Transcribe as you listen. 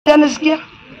Unanisikia?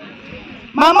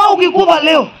 Mama ukikufa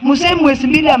leo, mzee mwezi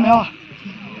 2 ameoa.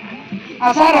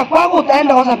 Hasara kwako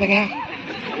utaenda oza peke yako.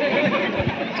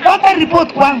 Pata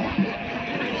report kwangu.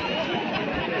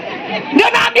 Ndio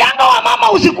naambianga wa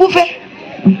mama usikufe.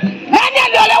 Nani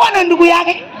aliolewa na ndugu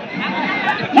yake?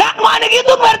 Na mwana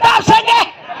kitu mwerta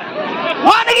senge.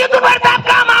 Mwana kitu mwerta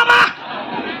kama mama.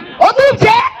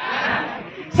 Otuje.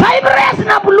 Cypress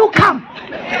na blue cam.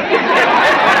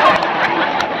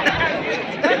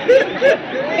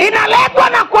 Inaletwa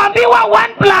na kuambiwa 1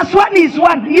 + 1 is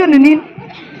 1. Hiyo ni nini?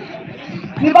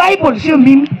 Ni Bible, sio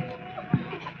mimi.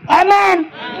 Amen.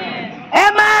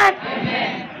 Amen.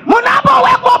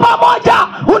 Mnapowekwa pamoja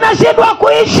unashindwa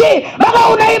kuishi. Baba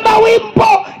unaimba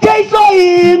wimbo Jaiso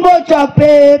ingo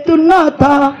chape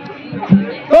tunata.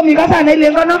 Komi kasa na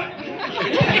ile ngono.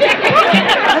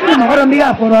 Ani mahoro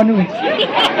miga porani we.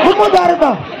 Kumu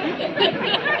darito.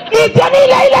 Itani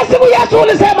ile siku Yesu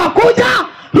alisema kuja,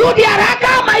 rudi haraka,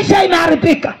 maisha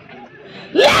imeharibika.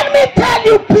 Let me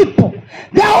tell you people,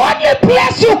 the only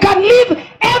place you can live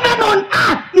heaven on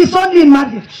earth is only in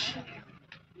marriage.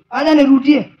 Aja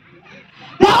nirudie.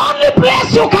 The only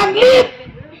place you can live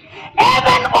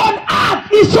heaven on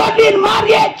earth is only in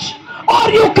marriage, or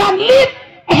you can live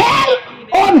hell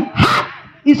on earth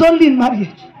is only in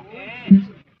marriage.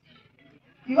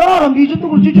 Igora mbijo tu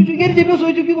kujuju gerje no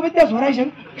soju ki ko betta soraisha.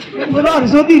 Ngora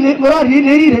sodile, ngora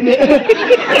rile.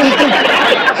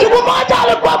 Siku moja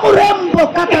alikuwa mrembo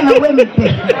kata na wembe.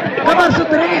 Kama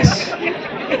stress.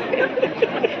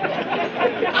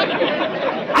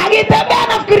 Akitembea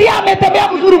nafikiria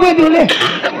ametembea mzuri kweli ule.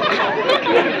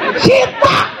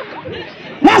 Shita.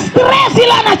 Na stress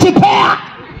ile anachipea.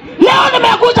 Leo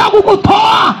nimekuja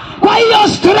kukutoa kwa hiyo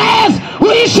stress,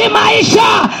 uishi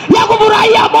maisha ya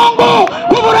kufurahia Mungu,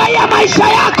 kufurahia maisha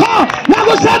yako na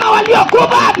kusema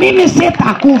waliokufa mimi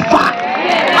sitakufa.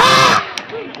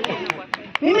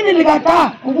 Mimi nilikataa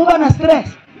kukufa na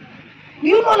stress.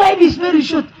 You know life is very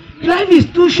short. Life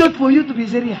is too short for you to be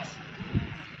serious.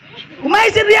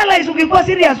 Umaisi realize ukikuwa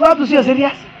serious watu sio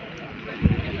serious.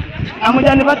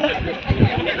 Amujanipata?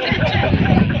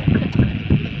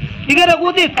 Igara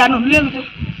kudit kanun leo tu.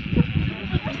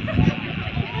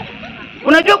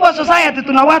 Unajua kwa society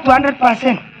tuna watu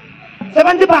 100%.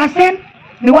 70%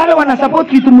 ni wale wana support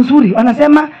vitu mzuri.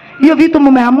 Wanasema hiyo vitu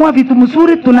mumeamua vitu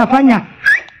mzuri tunafanya.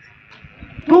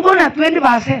 Tuko na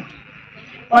 20%.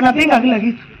 Wanapinga kila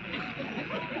kitu.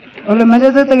 Ole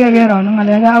majezo tegegera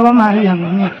ngaleja kwa mali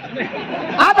yangu.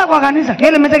 Hata kwa kanisa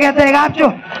kile metegete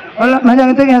gacho. Ole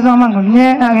majezo tegeza mango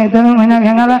nye ageteme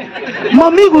manya ngala.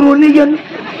 Mami guru ni yon.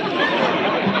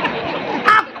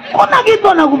 Hakuna kitu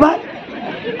anakubali.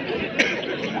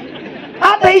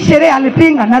 Hata hii sherehe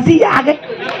alipinga na si yake.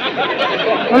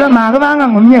 Ole magabanga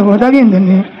ngomye ko tabinde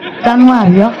ni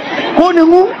Januari yo. Kuni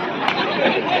ngu.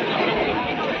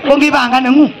 Kongi banga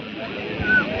ngu.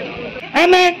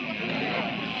 Amen.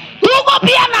 Tuko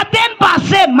pia na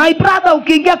 10%. My brother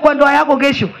ukiingia kwa ndoa yako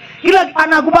kesho, kila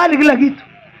anakubali kila kitu.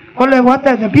 Kole what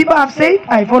the people have said,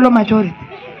 I follow majority.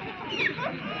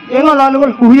 Yengo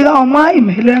lalo kuhira oma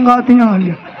imelenga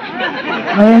tinyo.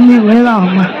 Ayeni wela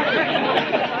oma.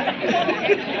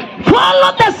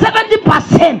 Follow the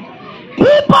 70%.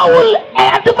 People will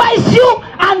advise you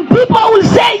and people will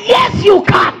say yes you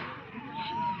can.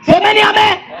 Semeni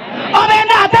amen. Amen.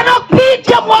 Atano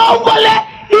picha mwaongole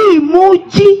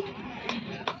imuji.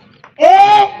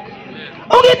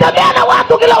 Ukitembea na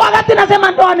watu kila wakati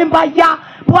nasema ndoa ni mbaya,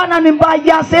 bwana ni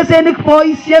mbaya, sasa ni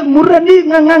voice mureni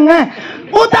nganga.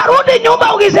 Utarudi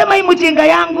nyumba ukisema hii mjinga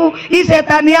yangu, hii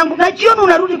shetani yangu, na jioni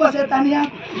unarudi kwa shetani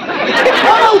yako.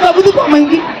 Bora utabudu kwa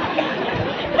mwingine.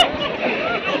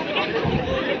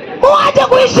 Muache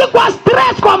kuishi kwa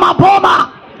stress kwa mapoma.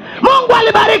 Mungu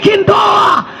alibariki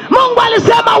ndoa. Mungu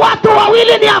alisema watu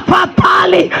wawili ni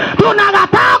afadhali.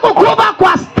 Tunakataa kukufa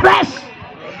kwa stress.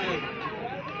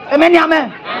 Amen, amen.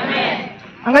 Amen.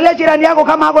 Angalia jirani yako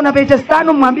kama ako na pages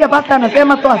 5 mwambie pastor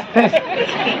anasema toa stress.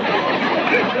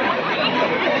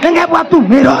 Nenge watu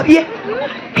mirobie.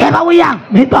 Keba uyang,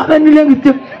 mitobe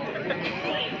nilengitu.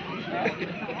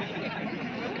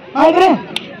 My friend,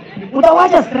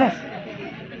 utawacha stress.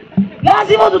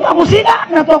 Lazima tutakushinda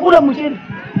na tutakula mchele.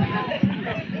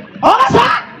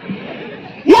 Sasa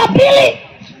ya pili,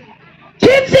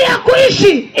 jinsi ya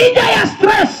kuishi nje ya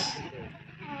stress.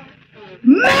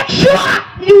 Make sure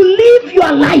you live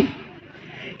your life.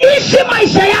 Ishi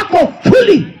maisha yako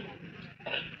fully.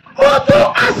 Mtu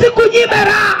asikunyime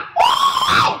raha.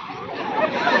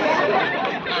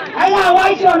 Aya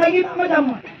waisha wanagiba moja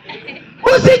moja.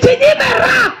 Usijinyime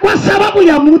raha kwa sababu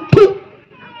ya mtu.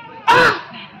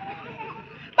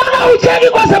 Baka ucheki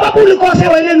kwa sababu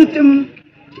ulikosewa ile mtu.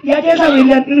 Ya jesa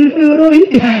William.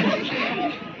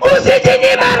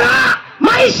 Usijinyime raha.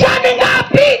 Maisha ni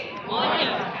ngapi?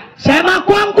 Sema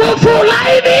kwa nguvu.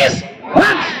 Life is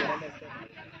once.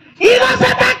 Igo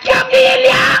setakia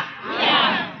milia.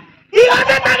 Igo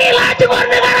setakila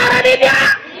chigorne gararanilia.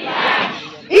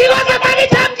 Igo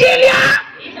setaki chamjilia.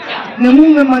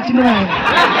 Nemume machino.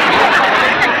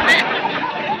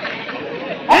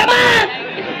 Amen.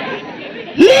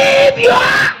 Live your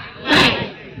life.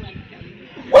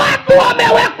 Watu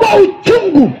wamewekwa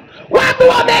uchungu. Watu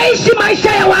wameishi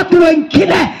maisha ya watu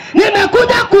wengine.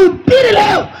 Nimekuja kuhubiri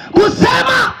leo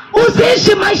kusema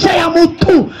usiishi maisha ya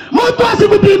mtu. Mtu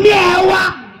asikupimie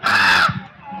hewa.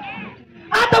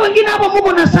 Hata wengine hapo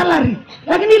muko na salary,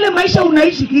 lakini ile maisha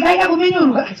unaishi kikaika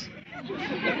kuminyuru kazi.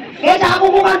 Eza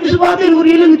hapo kwa ndisubote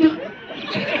nguriele gitu.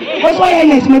 Kwa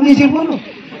yeye simamisi kono.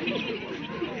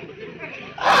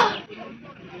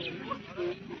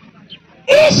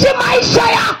 Ishi maisha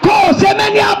yako.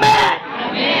 Semeni amen.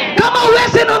 Kama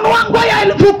uwezi nunua nguo ya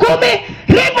 10,000,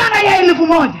 ringa na ya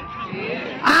 1,000.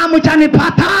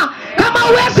 Mchanipata. Kama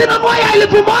uwezi nunua ya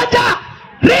 1,000,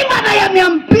 ringa na ya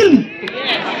 200.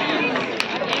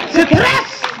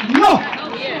 Stress no.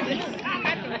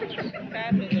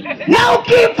 Na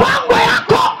ukipangwa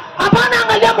yako, hapana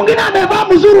angalia mwingine amevaa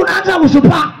mzuri unaanza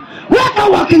kusupa. Weka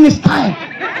walking style.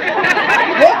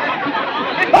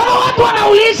 Watu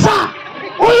wanauliza,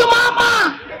 huyu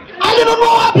mama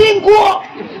alinunua wapi nguo?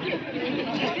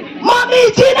 Mami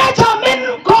jina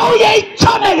chamin ko ye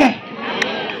chonege.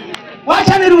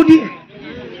 Wacha nirudie.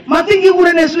 Matingi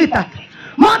kurene sweetheart.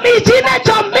 Mami jina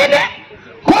chamin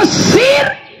ko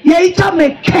sir ye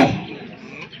chameke.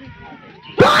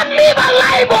 Don't live a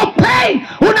life of pain.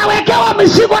 Unawekewa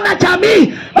mzigo na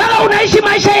jamii. Bado unaishi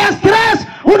maisha ya stress.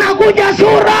 Unakuja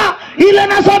sura ile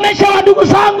nasomesha wadugu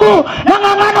zangu.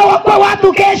 Nangangana wakwa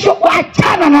watu kesho.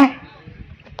 Wachana na.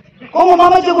 Komo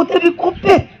mama je kutebi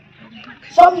kupe.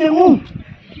 Somne mu.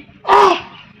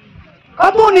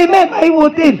 Katu ni mema hii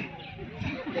hoteli.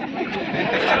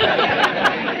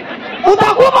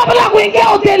 Utakuwa bila kuingia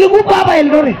hoteli kupa hapa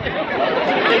Eldoret.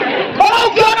 Bora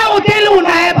ukiona hoteli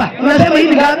unaeba. Unasema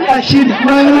hivi ngapi shida.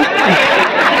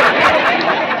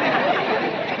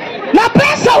 Na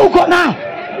pesa uko nayo.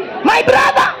 My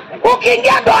brother,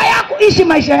 ukiingia ndoa yako ishi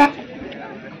maisha yako.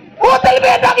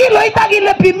 Utalibenda kilo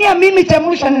itakile pimia mimi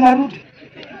chemusha ninarudi.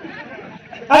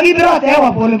 Akibirata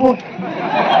hewa pole pole.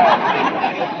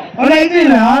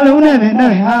 Unaidina wale unaenda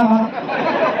hawa.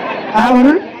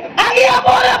 Agia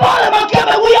pole pole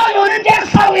makiame uyoyo nende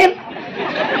sawil.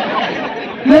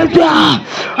 Leja.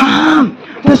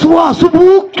 Peswa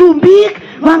subuk tumbik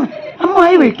bang amo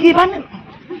hivi kiban.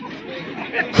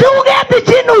 Sugete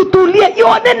chini utulie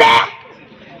yone ne.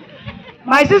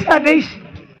 My sister Daisy.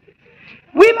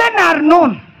 Women are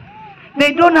known.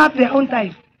 They don't have their own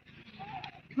time.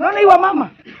 Unaona hiyo mama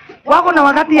wako na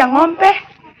wakati ya ng'ombe,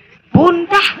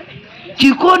 punda,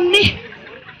 jikoni,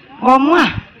 ngomwa.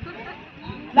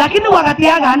 Lakini wakati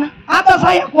yake hana. Hata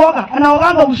saa ya kuoga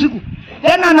anaoganga usiku.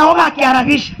 Tena anaoga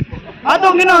akiharakisha. Hata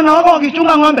wengine wanaoga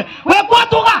wakichunga ng'ombe. Wewe kwa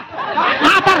tuka.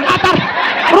 Atar.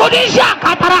 Rudisha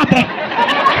katarate.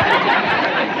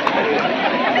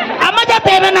 Amaja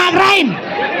tebe na grind.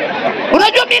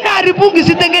 Unajua mimi naharibu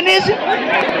sitengenezi.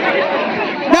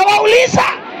 Na wauliza,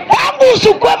 tangu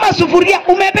usukue masufuria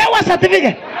umepewa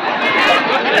certificate?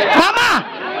 Mama,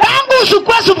 tangu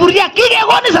usukue sufuria kige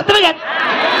goni certificate?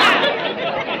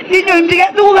 Inyo imdige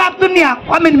tukap dunia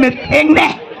wame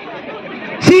nimetengne.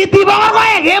 Siti baba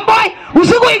kwa Game Boy,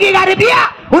 usiku ikikaribia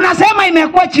unasema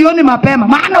imekuwa jioni mapema,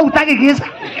 maana hutaki giza.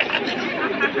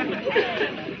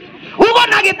 Uko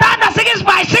na kitanda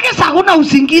 6x6 hakuna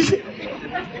usingizi.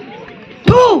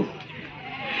 Tu.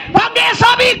 Pangesa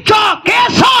bicho,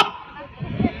 kesho.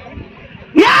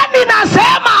 Yani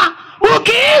nasema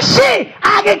ukiishi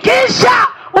hakikisha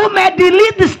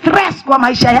umedelete stress kwa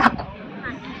maisha yako.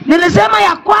 Nilisema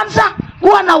ya kwanza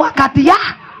kuwa na wakati ya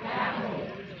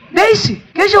Daisy,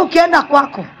 kesho ukienda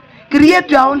kwako,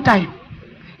 create your own time.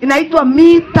 Inaitwa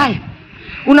me time.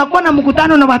 Unakuwa na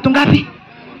mkutano na watu ngapi?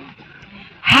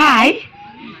 Hi,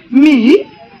 me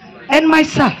and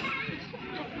myself.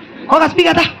 Koga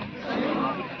speaker ta.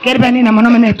 Kerbani na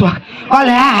manome network.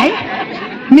 Ole hi,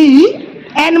 me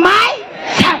and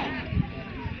myself.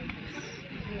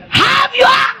 Have you?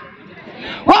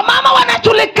 Wamama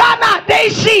wanajulikana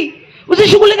Daisy.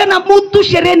 Usishughulike na mtu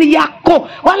shereni yako.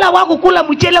 Wala wako kula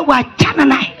mchele wachana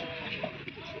naye.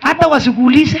 Hata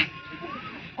wasikuulize.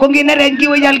 Kongine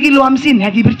rengiwe ya kilo 50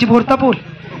 hajibirchi portable.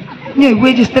 Nye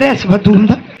weji stress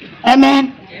batunda.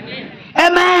 Amen.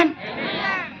 Amen.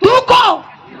 Tuko.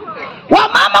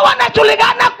 Wamama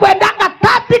wanajulikana kwendanga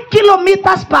 30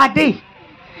 kilometers per day.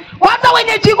 Kwanza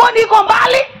wenye jikoni iko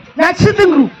mbali na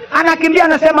sitting room, anakimbia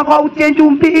anasema kwa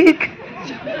utenju mbik.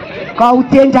 Kwa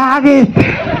utenjage.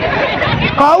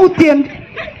 Kwa utenj.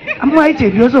 Amwa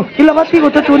hiche yoso. Ila basi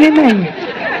kototo nini?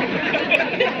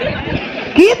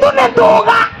 Kitu ni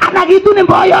tuga, ana kitu ni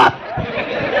mboyot.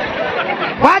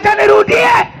 Wacha nirudie.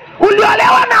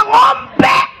 Uliolewa na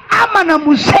ng'ombe ama na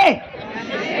mzee?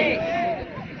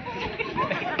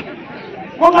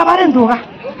 Konga bare nduga.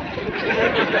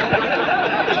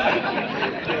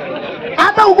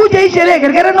 Hata ukuje ishere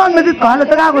kerkere non medit ko halo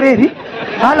taka kureri.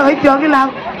 Halo hicho kila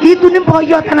kitu ni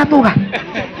mboyot na tuga.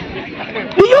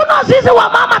 Do you know sisi wa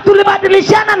mama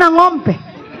tulibadilishana na ng'ombe?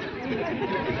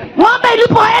 Ng'ombe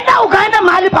ilipoenda ukaenda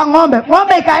mahali pa ng'ombe,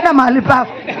 ng'ombe ikaenda mahali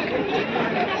pako.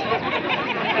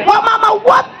 Wamama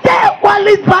wote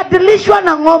walibadilishwa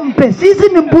na ng'ombe. Sisi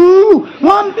ni mbuu,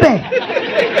 ng'ombe.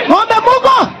 Ng'ombe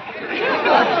muko?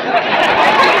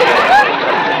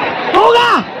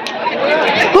 Tuga!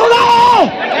 Tuga!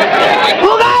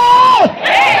 Tuga!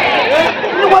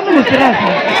 Ni kwa mimi stress.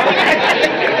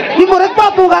 Ni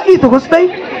korekwa tuga ito kostei.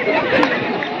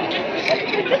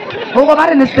 Uko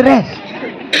bari ni stress.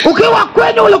 Ukiwa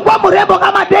kwenye ulikuwa mrembo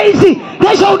kama Daisy,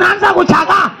 kesho unaanza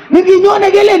kuchagaa.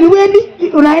 Nikinyone gele ni wendi,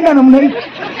 unaenda namna hii.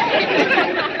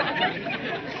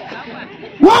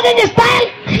 Walking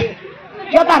style.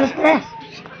 Yoga stress.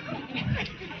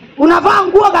 Unavaa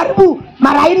nguo karibu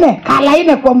mara 4, kala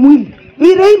 4 kwa mwili.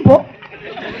 Ni rainbow.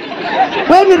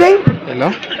 Wewe ni rainbow.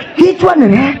 Hello. Kichwa ni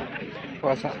red.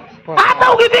 Posa.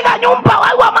 Hata ukifika nyumba,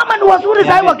 wao mama ni wazuri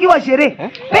sasa wakiwa sherehe.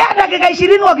 Pea dakika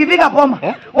 20 wakifika poma.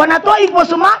 Wanatoa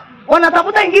infosuma,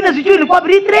 wanatafuta ingine sijui ilikuwa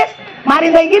breathless,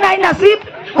 marinda ingine haina sip,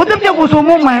 kutupia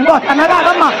kusumu mwengo, anakaa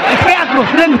kama fair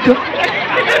girlfriend tu.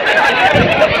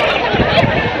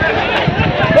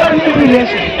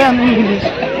 English.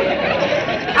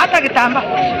 Hata kitamba.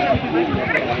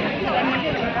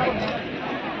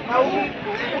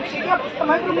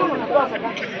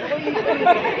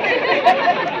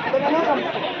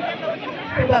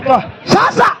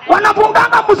 Sasa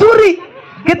wanafunganga mzuri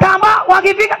kitamba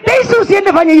wakifika Daisy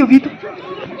usiende fanya hiyo vitu.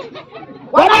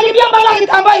 Wanalipia mbala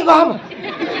kitamba iko hapo.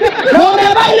 Ngombe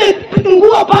bali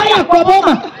nguo paya kwa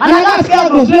boma. Anakaa sikia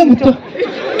girlfriend tu.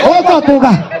 Oto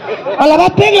tuga. Ala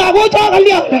bapenga gocha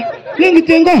kalia. Lengi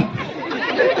tenga.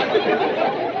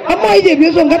 Ama ije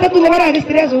bizo ngata tu ngara ni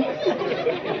stress.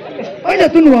 Wacha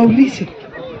tu ni waulize.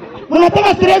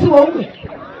 Unataka stress waunge.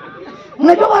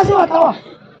 Unajua wasi watawa.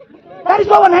 Dari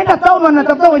sawa wanaenda town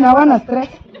wanatafuta wenye hawana stress.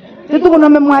 Sisi kuna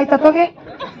memwaita toke.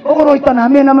 Okoro itana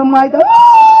mimi na memwaita.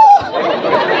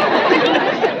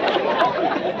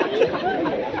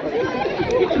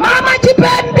 Mama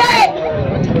jipende.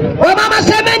 Wa mama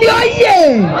semeni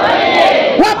oye.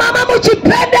 Wa mama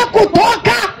mjipende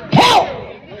kutoka heo.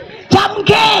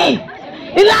 Chamke.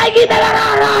 Ilagi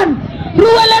dalaran.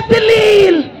 Ruwele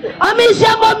tilil.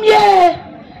 Amisha ngomye.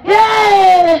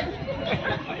 Yeah.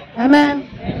 Amen.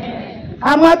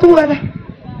 Amatu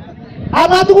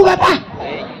kata.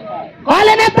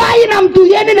 Kale ne tai na mtu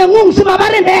yeni ne ngung si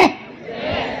mabare ne.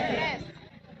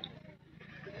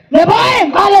 Ne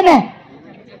boy kale ne.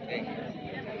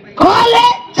 Kale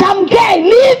chamke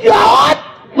live your own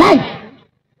life.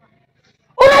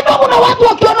 Unajua kuna watu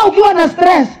wakiona ukiwa na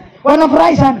stress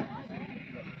wanafurahi sana.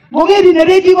 Mongeri ne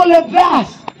reji ko le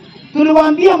gas.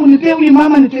 Tuliwaambia mnipe huyu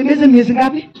mama nitembeze miezi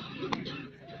ngapi?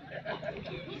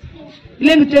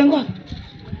 Ile mtengo.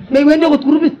 Mewende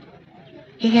kuturubi.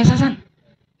 Kike sasa.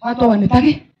 Watu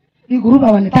wanitaki. Hii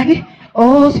grupa wanitaki.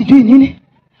 Oh, sijui nini.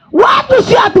 Watu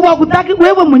si watu wakutaki,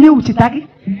 wewe mwenyewe usitaki.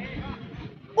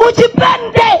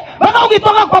 Ujipende. Baka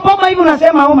ukitoka kwa boma hivi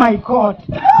unasema oh my God.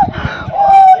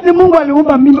 Ni Mungu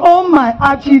aliumba mimi. Oh my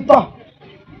achito.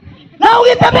 Na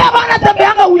ukitembea bana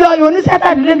tembeanga uyoyo ni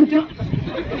sasa nile mtu.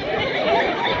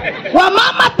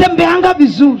 Wamama tembeanga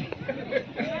vizuri.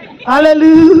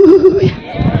 Hallelujah.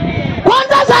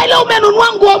 Kwanza sasa ile umenunua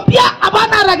nguo mpya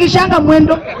hapana harakishanga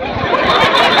mwendo.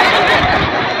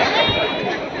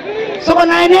 Soko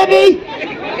na enebi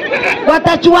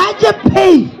watachuaje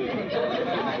pay.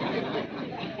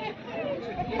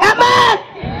 Amen.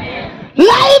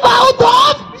 Live out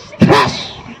of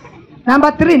stress. Number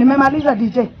 3 nimemaliza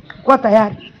DJ. Kwa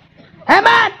tayari.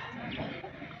 Amen.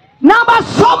 Namba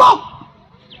somo.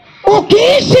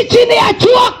 Ukiishi chini ya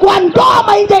jua kwa ndoa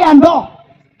ama nje ya ndoa,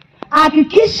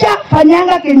 hakikisha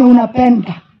fanyanga kenye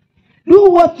unapenda. Do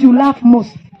what you love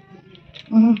most.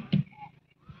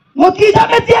 Mukija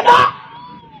metienda.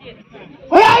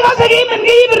 Wewe unasema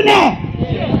ngibirne.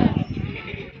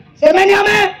 Semeni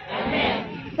amen.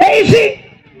 Daisy,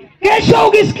 kesho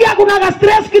ukisikia kuna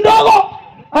stress kidogo,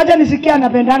 acha nisikia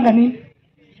anapendanga nini.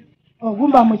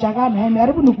 Gumba mchakana,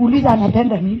 nimejaribu nikuuliza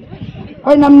anapenda nini.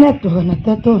 Kwa namna tu na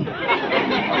tatu.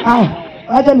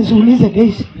 Acha nisiulize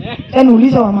basi. Tena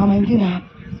uulize wa mama wengine hapa.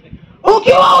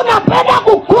 Ukiwa unapenda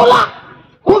kukula,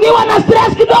 ukiwa na stress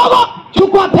kidogo,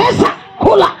 chukua pesa,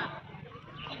 kula.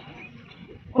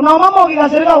 Kuna mama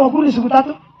ukikasirika wakuli siku 3.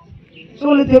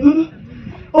 So lete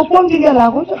ukwamjinga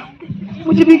lako.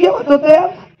 Ujipigie watoto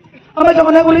yako. Ama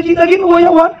chakona kule chita kinu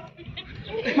goya wana.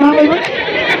 Mama hiyo.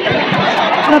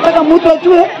 Nataka mtu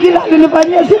ajue kila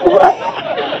nilifanyia siku furahi.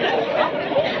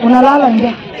 Unalala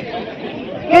njaa.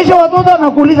 Kesho watoto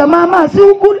wanakuuliza mama si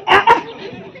ukule.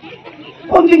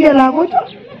 Ukwamjinga lako.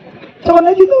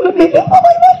 Chakona chita ule bebe mama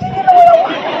hiyo.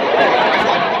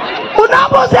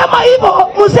 Unaposema hivyo,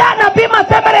 mzee anapima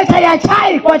temperature ya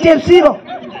chai kwa chefsiro.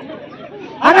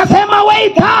 Anasema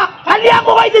waiter, hali yangu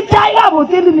waiter chai hapo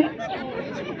tini.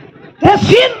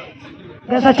 Tesin,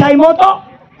 desa chai moto,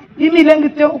 imi lengi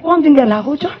teo kontinge la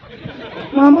kucha.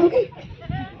 Mama ngi.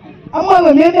 Amma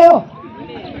wewe leo.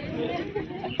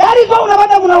 Dari kwa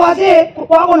unapata kuna wazee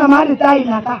wako na mahali tai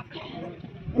inakaa.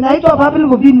 Inaitwa Babel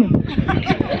Gobini.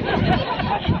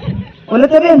 Wale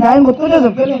tebe ndai ngotoja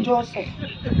zopele njose.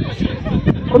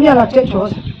 Kumya la checho.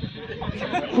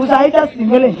 Uzaita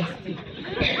singele.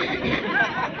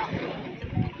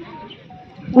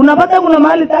 Unapata kuna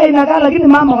mahali tai inakaa lakini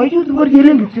mama hajui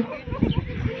tungojele mtu.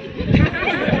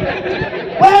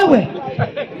 Wewe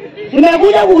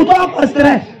nimekuja kukutoa kwa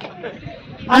stress.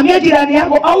 Ambia jirani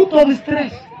yako out of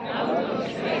stress.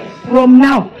 From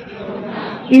now.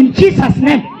 In Jesus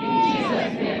name.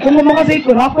 Mungu mkase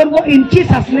iko hapo in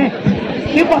Jesus name.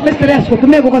 Iko stress kwa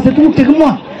tumeko kwa setu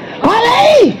tukimwa. Wala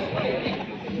hii.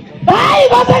 Dai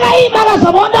basa hii mara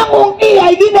sabonda ngungi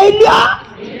aigine ilio.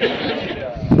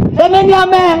 Semeni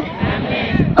amen.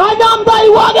 Kanyam dai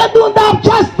wage tunda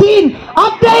Justin.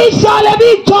 Abdeisha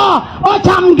lebicho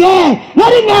ochamge.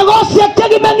 Nari negosia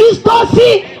cheki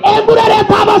mengistosi. Engurere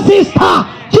taba sister.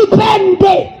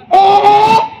 Jipende.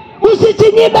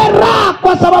 Usichinyime raha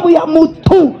kwa sababu ya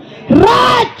mtu.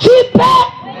 Raha chipe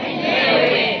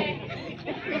mwenyewe.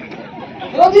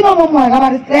 Rozima mumwa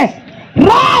kabari stress.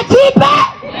 Raha chipe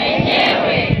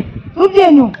mwenyewe.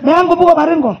 Tujenyu, meangu buko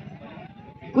baringo.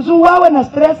 Usuwawe na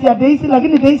stress ya beisi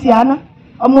lakini beisi hana.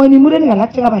 Amweni mureni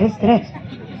galakche kabari stress.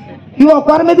 Hiyo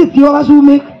kwarmedi tiyo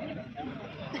kasumik.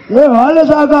 Leo hale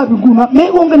saga biguma.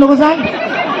 Mego nge noko saga.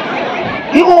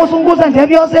 Iko usunguza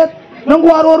njebi yoset. Nungu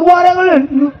warorware ngole.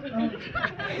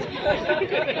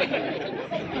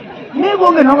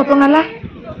 Mego nge noko tongala.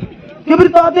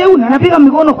 Kibirito te una napiga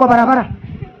mikono kwa barabara.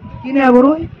 Kine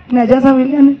boroi, najaza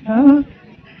wiliani.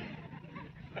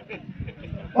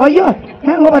 Oyo,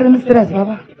 nango bare stress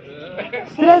baba.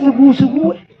 Stress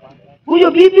kusugue.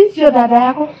 Huyo bibi sio dada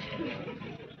yako.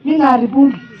 Mimi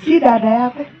naribu si dada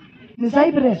yako. Ni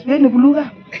Cypress, wewe ni buluga.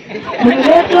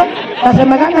 Mleto,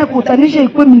 asemekana kutanisha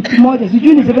ikuwe miti moja.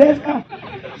 Sijui ni Cypress ka.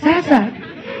 Sasa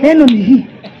neno ni hii.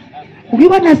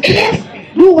 Ukiwa na stress,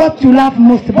 do what you love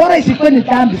most. Bora isikuwe ni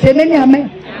dhambi. Semeni amen.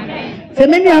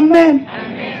 Semeni amen.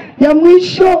 Ya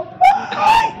mwisho.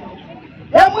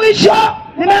 Ya mwisho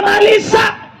nimemaliza.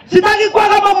 Sitaki kuwa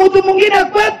kama mtu mwingine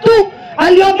kwetu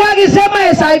aliongea akisema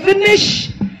as I finish,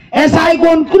 as I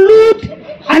conclude,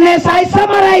 and as I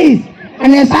summarize,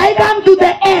 and as I come to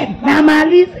the end.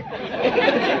 Namaliza.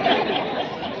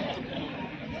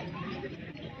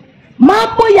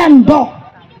 Mambo ya ndoa.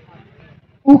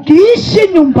 Ukiishi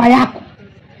nyumba yako,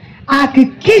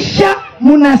 hakikisha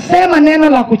munasema neno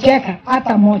la kucheka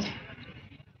hata moja.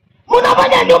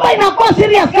 Munafanya nyumba inakuwa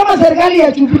serious kama serikali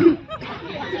ya Jubilee.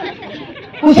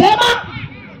 Usema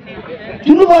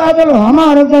tunubo adalo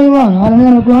ama araka iwana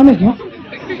alana kwa amejo.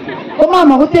 Kwa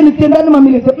mama wote ni tendani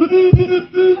mamile.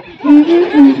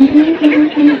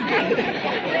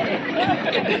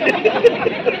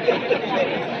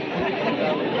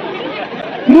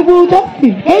 Ndugu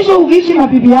utafi, kesho ukiishi na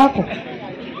bibi yako.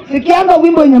 Sikianga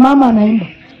wimbo yenye mama anaimba.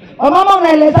 Mama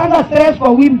unaelezanga stress kwa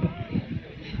wimbo.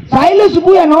 Saa ile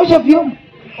asubuhi anaosha vyombo.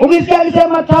 Ukisikia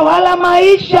alisema tawala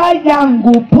maisha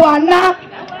yangu Bwana.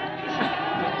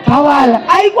 Tawala.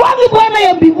 Haikuangi Bwana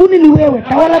ya mbinguni ni wewe.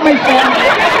 Tawala maisha yangu.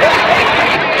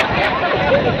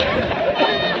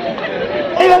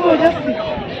 Ewa mojasi.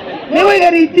 Lewe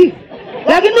gariti.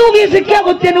 Lakini ukisikia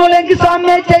kuteni walengi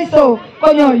samecha iso.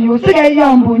 Konyo yu. Siga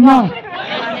yambu nya.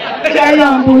 Siga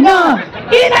yambu nya.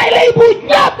 Ina ile ibu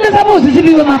nyote sabu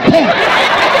sisibiwe mape.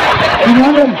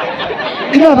 Inyandem.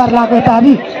 Ina barla kwa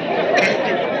tabi.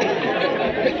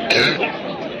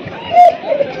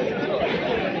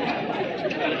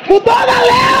 Kutoka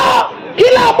leo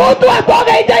kila mtu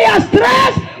atoke nje ya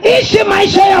stress, ishi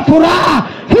maisha ya furaha.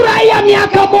 Furahia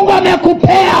miaka Mungu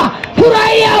amekupea.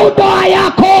 Furahia ndoa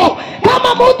yako.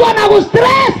 Kama mtu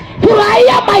anakustress,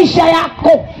 furahia maisha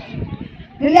yako.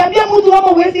 Niliambia mtu kama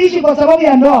huwezi ishi kwa sababu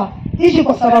ya ndoa, ishi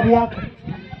kwa sababu yako.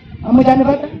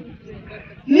 Amujanipata?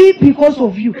 Live because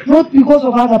of you, not because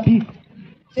of other people.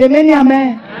 Semeni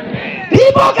amen.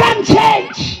 People can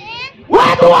change.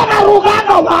 Watu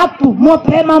wanarugana watu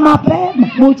mapema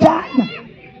mchana.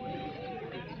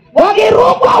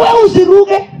 Wakirugwa wewe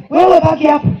usiruge, wewe baki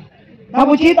hapo. Na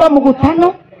kuchita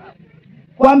mkutano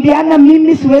kuambiana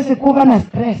mimi siwezi kuwa na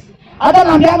stress. Hata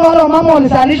naambianga wale mama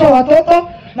walizalisha watoto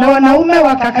na wanaume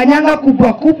wakakanyanga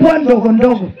kubwa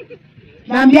ndogo.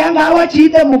 Naambianga hawa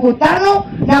chiite mkutano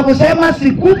na kusema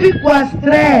sikupi kwa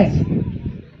stress.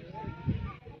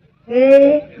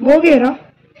 Ngogera.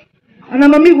 Ana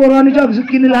mami gorani cha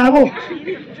kusukini lago.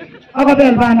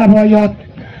 Akabel bana boyot.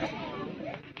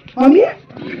 Mami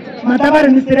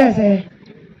matabare ni stress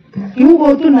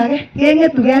Kiugo tu nage kenge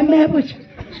tu game buch.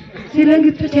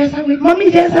 Silengi tu chesa wit.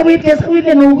 Mami chesa wit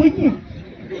na ugunyi.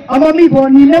 Mami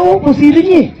boni na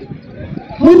ukusirinyi.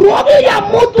 Muroge ya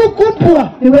mtu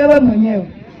kubwa ni wewe mwenyewe.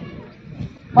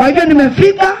 Kwa hivyo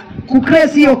nimefika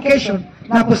kucreate hii occasion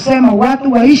na kusema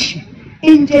watu waishi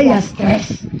nje ya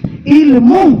stress ili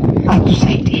Mungu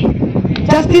atusaidie.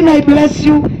 Justin, I bless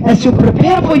you as you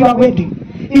prepare for your wedding.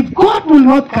 If God will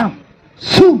not come,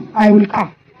 soon I will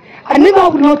come. And if I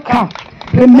will not come,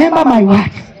 remember my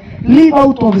words. Live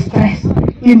out of stress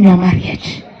in your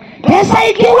marriage. Pesa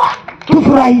ikiwa,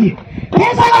 tufurahie.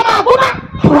 Pesa kama hakuna,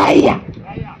 furahia.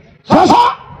 Sasa?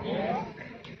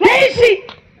 Naishi,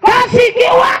 kasi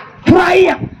ikiwa,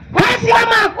 furahia. Kasi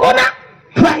kama hakuna,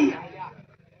 furahia.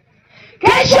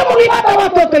 Kesho mkipata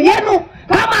watoto yenu,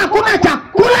 kama hakuna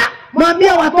chakula,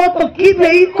 mwambie watoto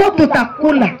kile iko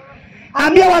tutakula.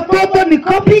 Ambia watoto ni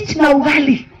kopich na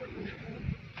ugali.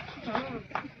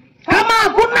 Kama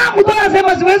hakuna mtu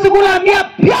anasema siwezi kula, ambia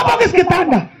vyombo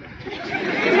kisikitanda.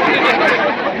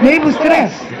 Neibu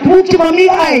stress. Tuchi mami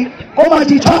ai koma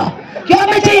jicho.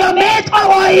 Kiameche yamet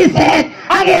awaise.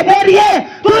 Ageberie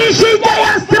tuishi nje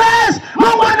ya stress.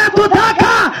 Mungu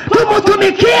anatutaka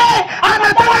tumutumikie.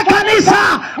 Anataka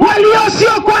kanisa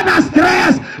waliosiokuwa na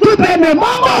stress. Tupende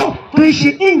Mungu,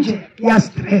 tuishi nje ya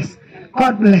stress.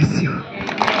 God bless you.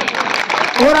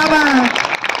 Uraba.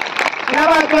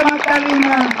 Uraba kwa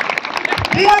Salina.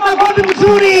 Pia makofi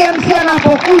mzuri MC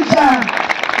anapokuja.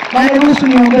 Na niruhusu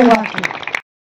niombe.